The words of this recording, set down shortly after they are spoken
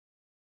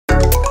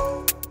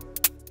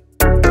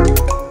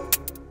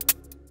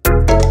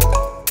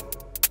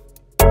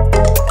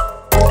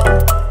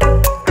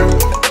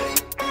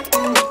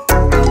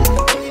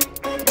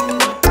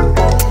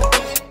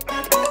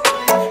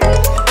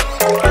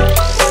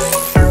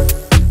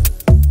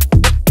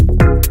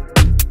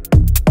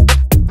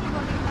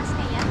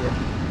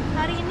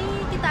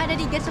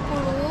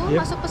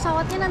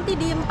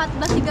di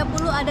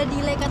 14.30 ada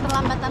delay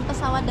keterlambatan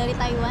pesawat dari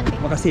Taiwan.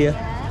 Makasih ya.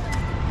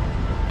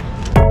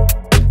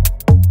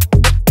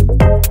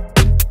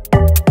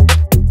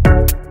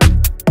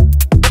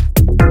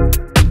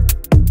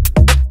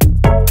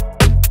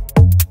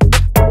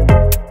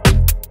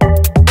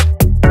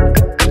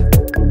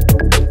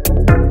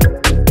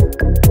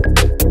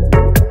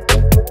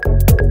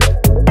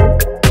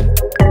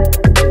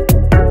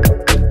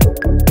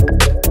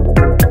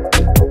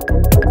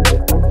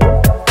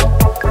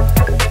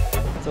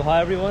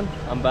 Hi everyone,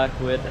 I'm back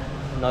with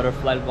another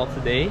flight vlog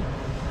today.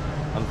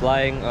 I'm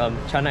flying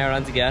China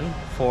Airlines again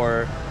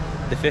for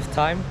the 5th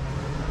time.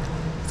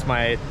 It's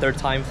my 3rd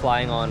time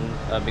flying on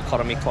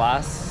economy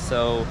class.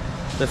 So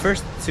the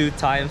first 2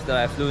 times that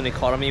I flew in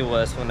economy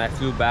was when I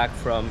flew back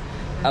from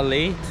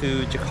LA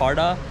to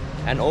Jakarta,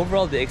 and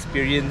overall the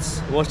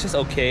experience was just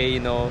okay. You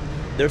know,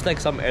 there's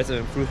like some areas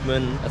of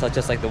improvement, such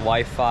as like the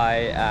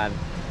Wi-Fi, and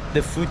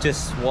the food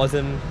just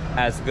wasn't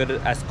as good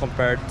as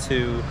compared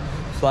to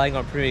flying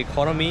on premium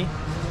economy,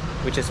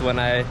 which is when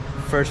I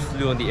first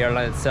flew on the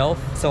airline itself.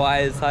 So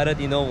I decided,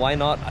 you know, why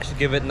not? I should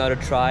give it another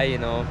try, you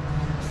know,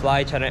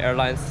 fly China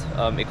Airlines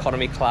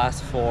economy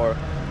class for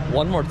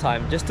one more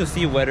time, just to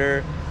see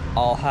whether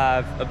I'll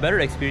have a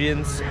better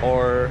experience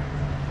or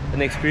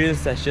an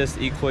experience that's just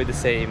equally the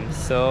same.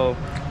 So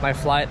my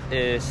flight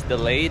is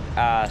delayed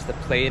as the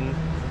plane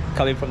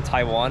coming from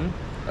Taiwan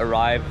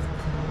arrived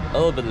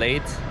a little bit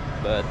late,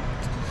 but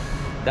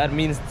that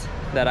means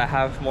that I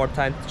have more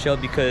time to chill,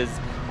 because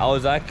I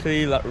was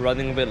actually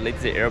running a bit late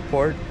to the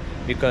airport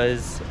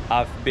because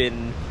I've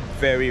been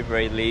very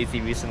lazy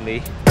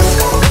recently.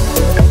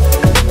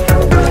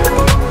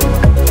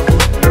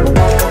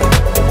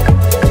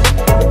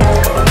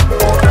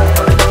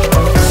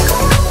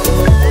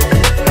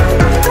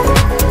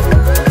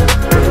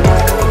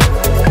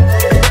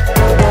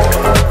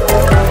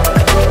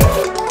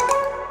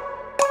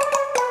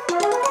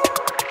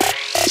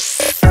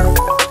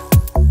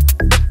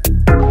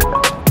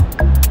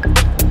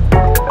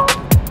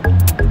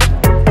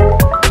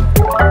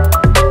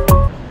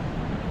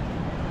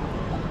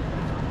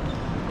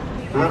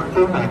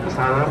 Waktu naik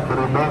pesawat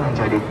berubah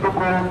menjadi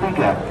pukul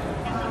 3.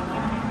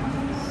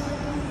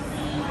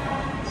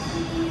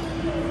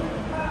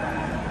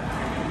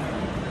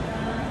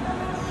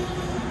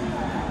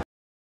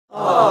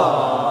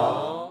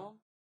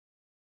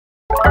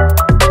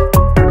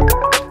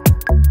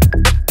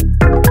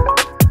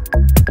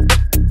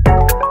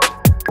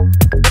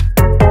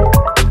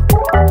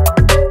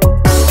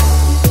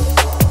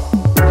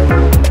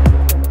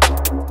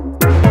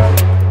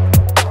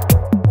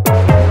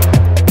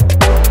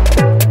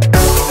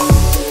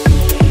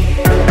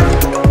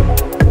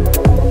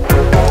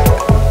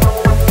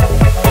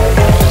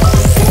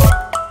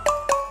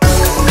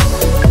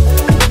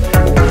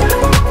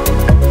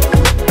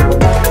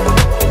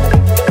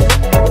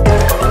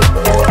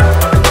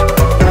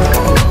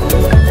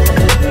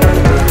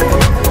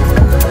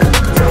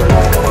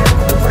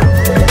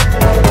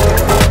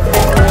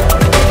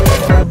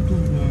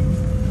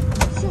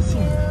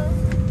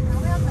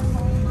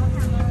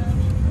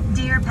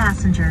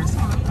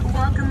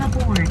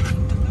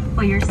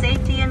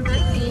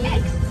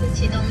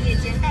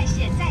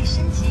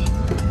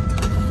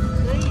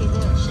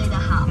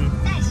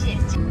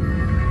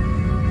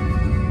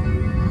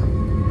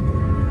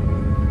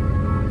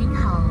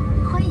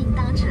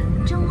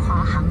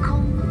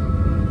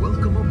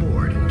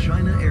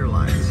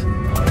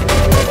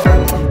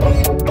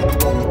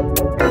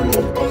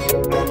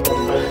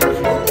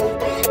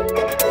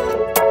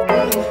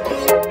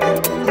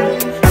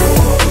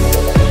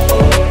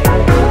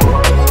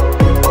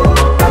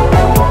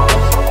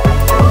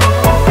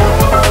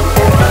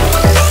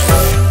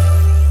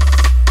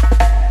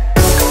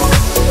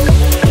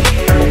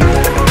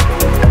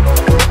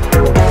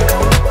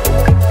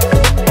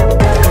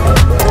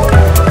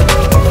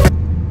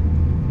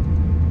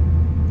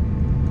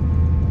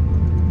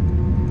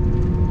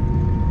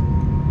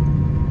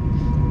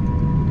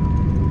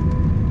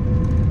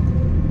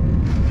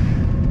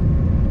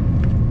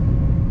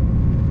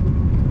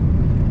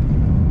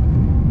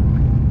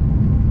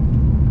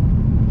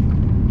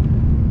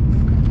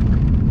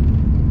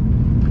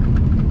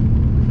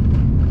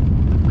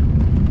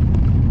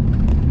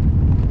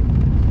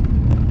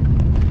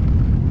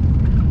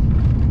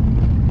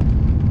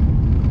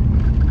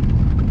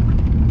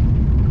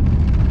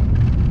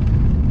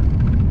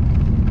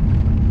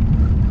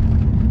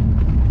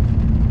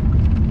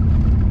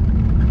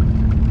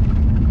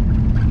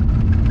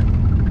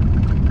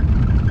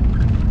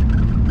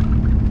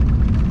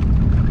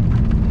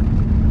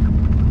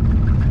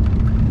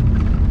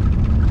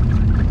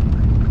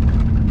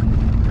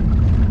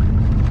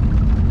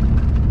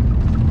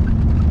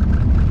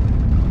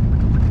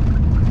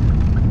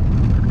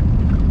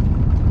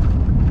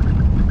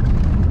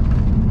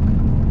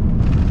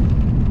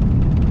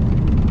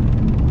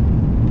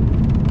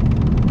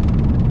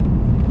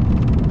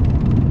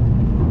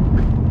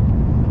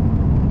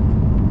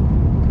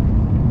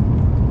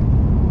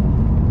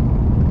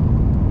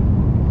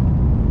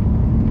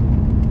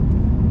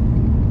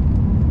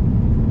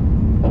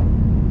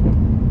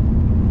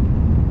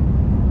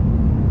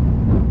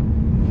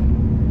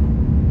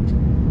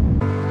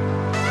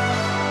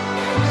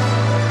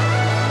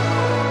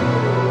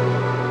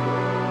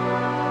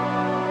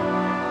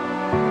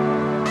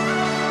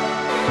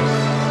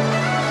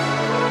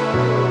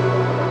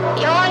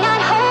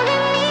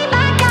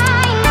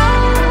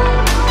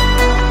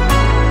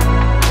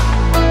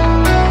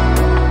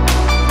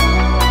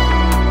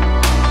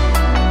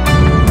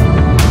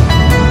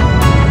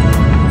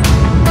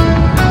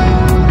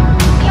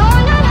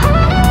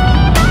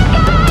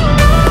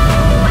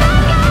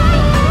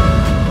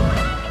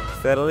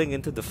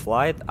 into the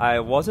flight, I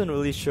wasn't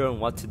really sure on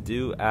what to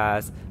do,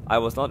 as I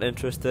was not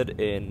interested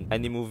in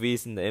any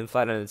movies in the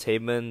in-flight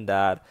entertainment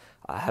that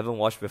I haven't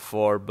watched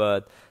before,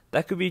 but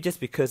that could be just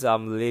because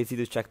I'm lazy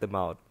to check them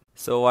out.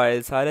 So I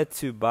decided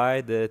to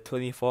buy the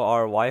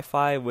 24-hour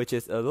Wi-Fi, which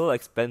is a little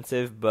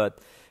expensive, but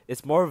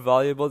it's more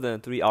valuable than a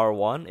 3-hour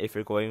one if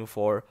you're going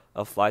for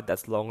a flight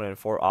that's longer than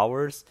 4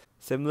 hours.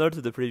 Similar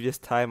to the previous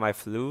time I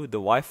flew, the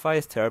Wi-Fi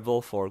is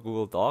terrible for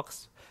Google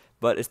Docs,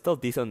 but it's still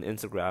decent on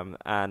Instagram.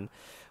 And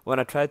when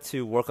I tried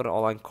to work on an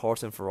online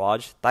course in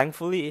Faraj,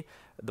 thankfully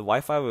the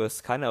Wi-Fi was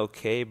kind of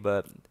okay,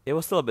 but it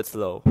was still a bit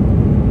slow.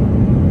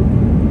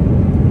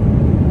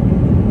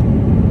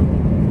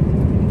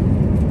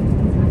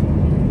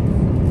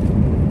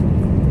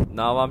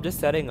 Now I'm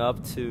just setting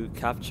up to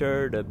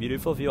capture the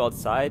beautiful view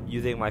outside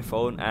using my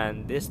phone,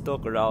 and this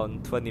took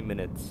around 20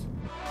 minutes.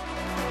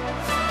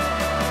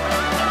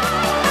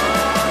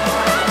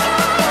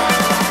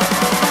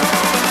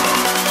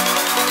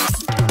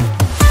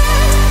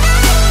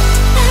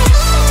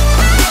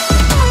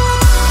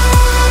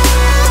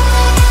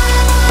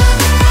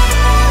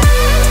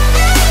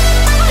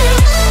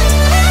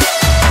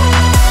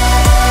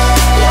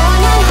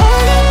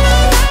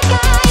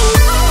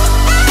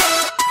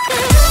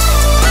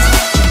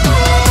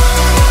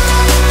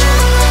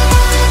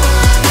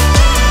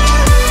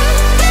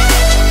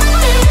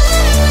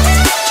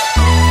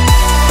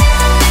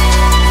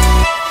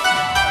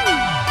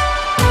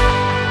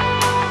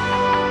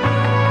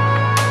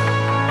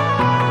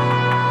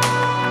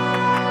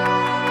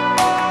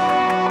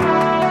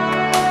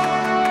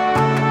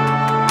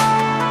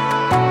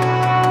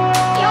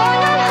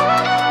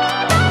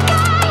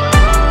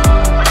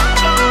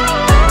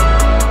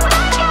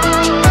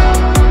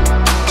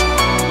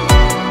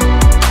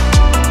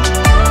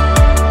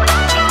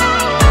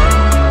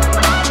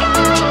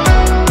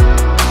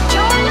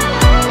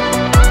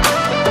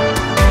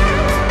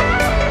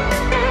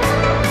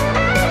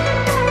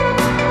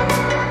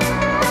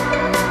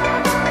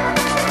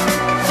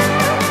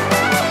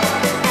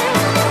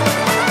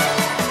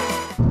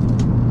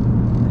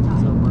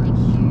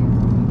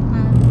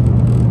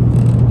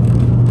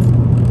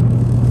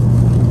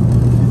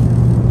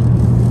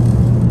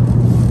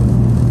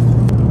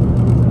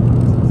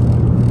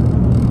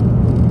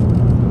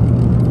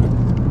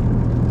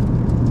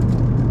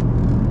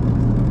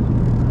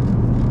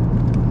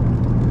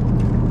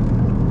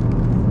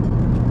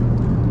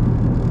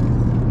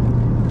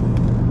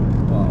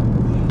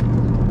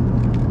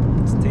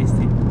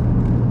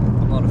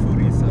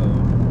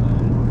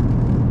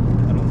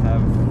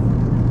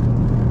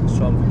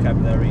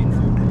 Vocabulary in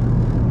food.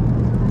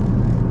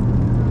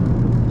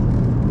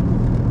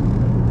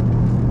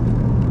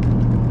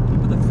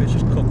 But the fish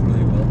is cooked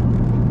really well.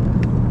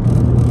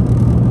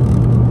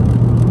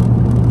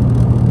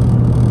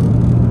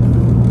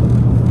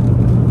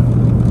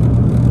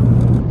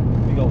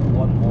 We got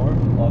one more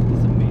of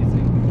this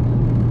amazing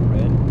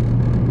bread.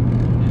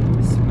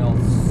 It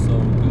smells so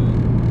good.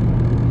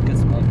 You can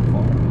smell it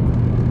far.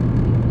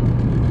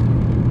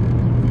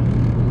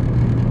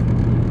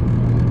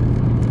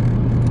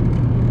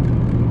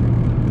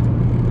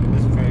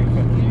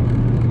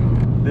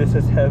 This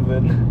is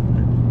heaven.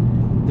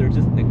 There are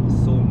just like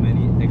so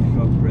many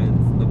extra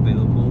breads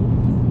available,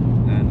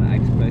 and I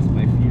expressed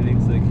my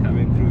feelings like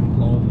having through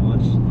how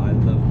much I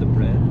love the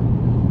bread.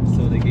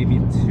 So they gave me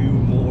 2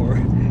 more.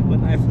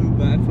 When I flew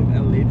back from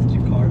LA to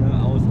Jakarta,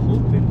 I was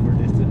hoping for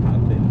this to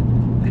happen,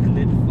 and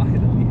it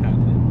finally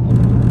happened.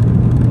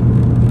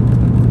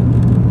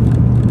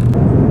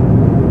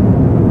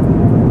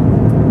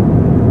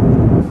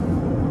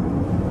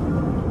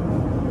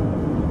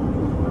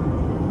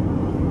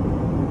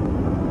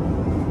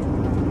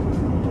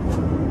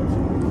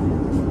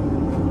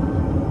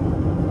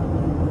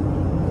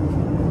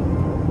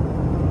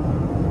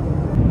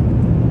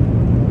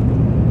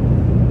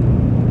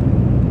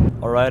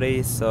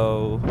 Alrighty,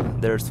 so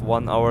there's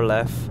 1 hour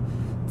left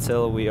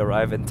till we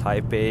arrive in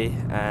Taipei,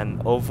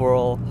 and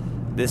overall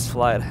this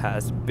flight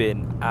has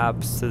been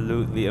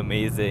absolutely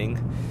amazing.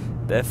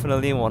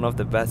 Definitely one of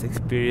the best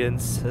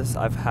experiences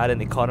I've had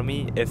in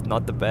economy, if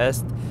not the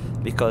best,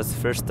 because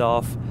first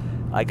off,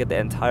 I get the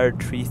entire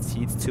 3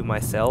 seats to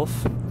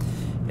myself.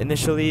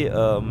 Initially,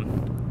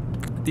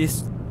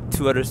 these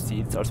 2 other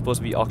seats are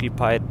supposed to be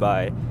occupied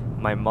by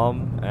my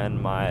mom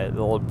and my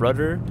little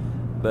brother,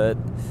 but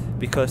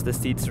because the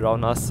seats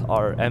around us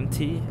are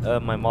empty,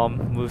 my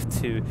mom moved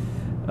to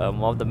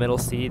one of the middle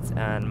seats,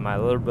 and my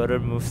little brother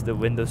moved to the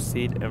window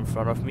seat in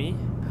front of me.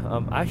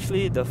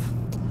 Actually, the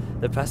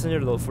passenger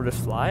load for the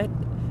flight,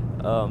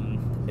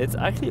 it's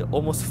actually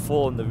almost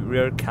full in the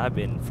rear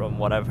cabin from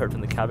what I've heard from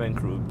the cabin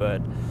crew,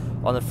 but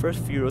on the first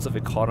few rows of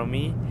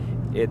economy,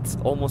 it's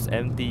almost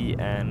empty,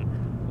 and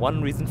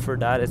one reason for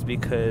that is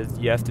because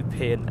you have to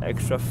pay an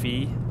extra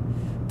fee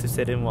to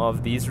sit in one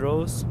of these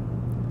rows.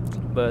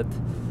 But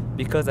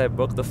because I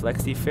booked the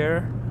flexi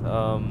fare,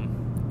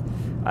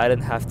 I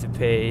didn't have to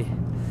pay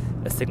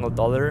a single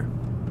dollar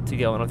to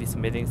get one of these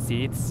amazing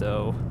seats.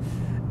 So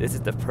this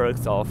is the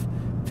perks of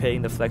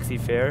paying the flexi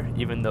fare,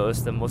 even though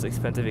it's the most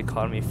expensive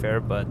economy fare,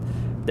 but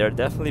there are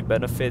definitely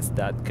benefits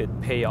that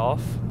could pay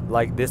off,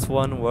 like this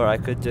one where I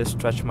could just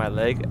stretch my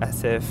leg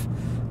as if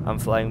I'm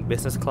flying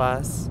business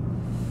class.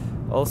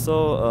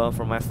 Also,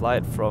 for my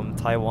flight from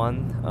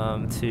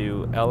Taiwan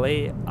to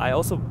LA, I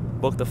also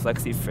booked the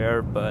flexi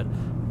fare, but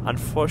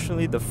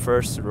unfortunately the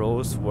first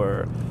rows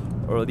were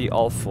already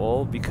all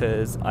full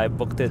because I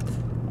booked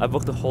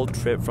the whole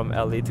trip from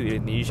LA to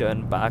Indonesia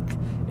and back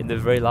in the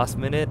very last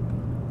minute.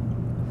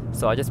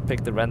 So I just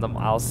picked a random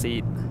aisle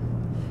seat,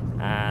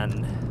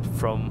 and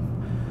from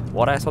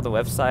what I saw on the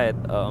website,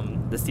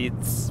 the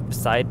seats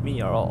beside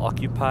me are all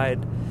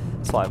occupied,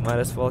 so I might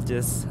as well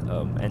just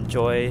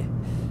enjoy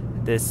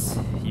this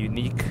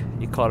unique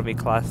economy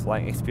class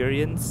flying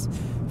experience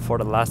for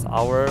the last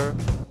hour.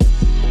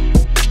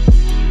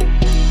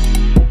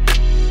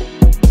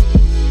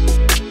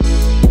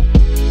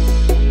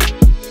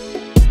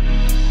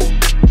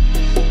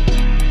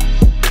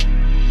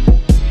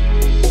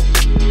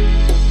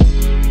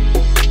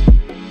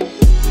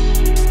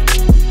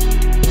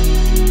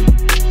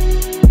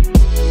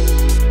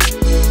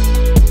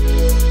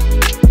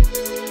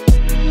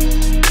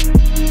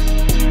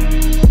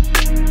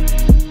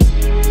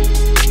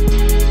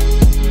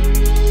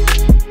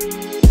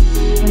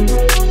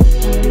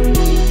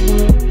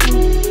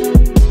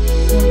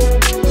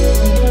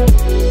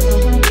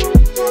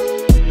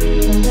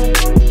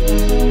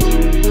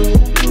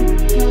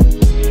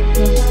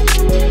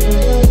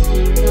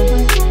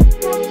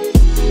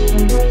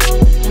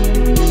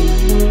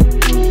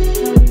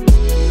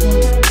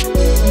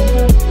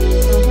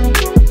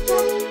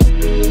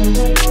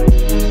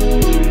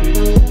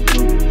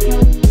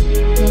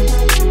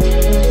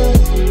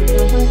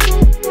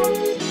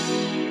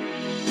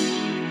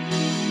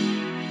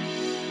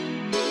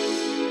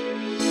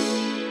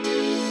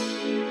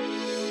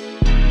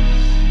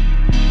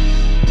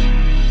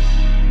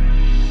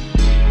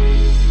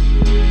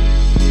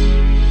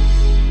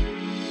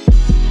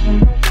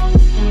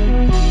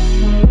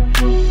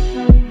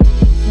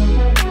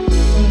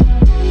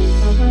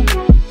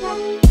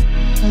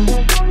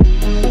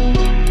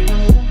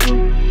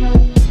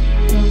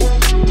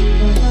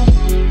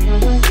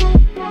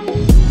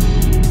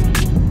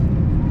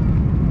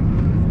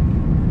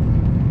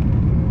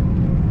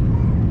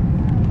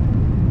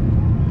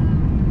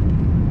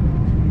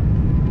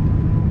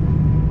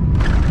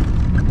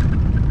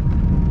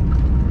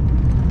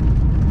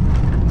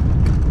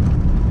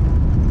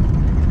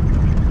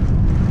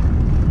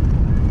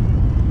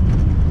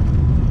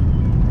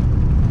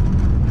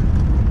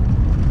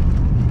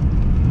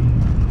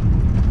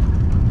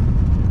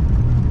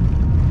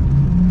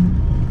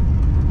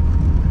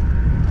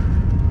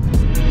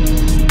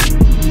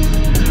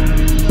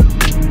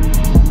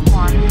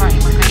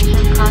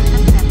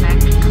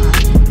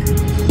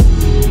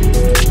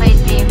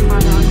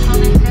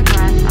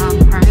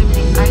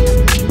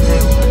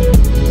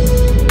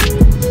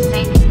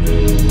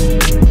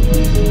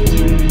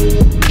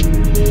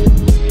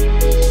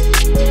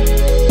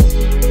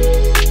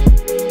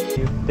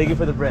 Thank you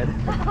for the bread.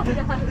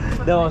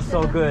 That was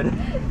so good.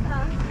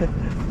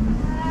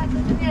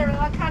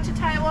 Welcome to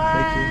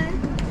Taiwan. Thank you.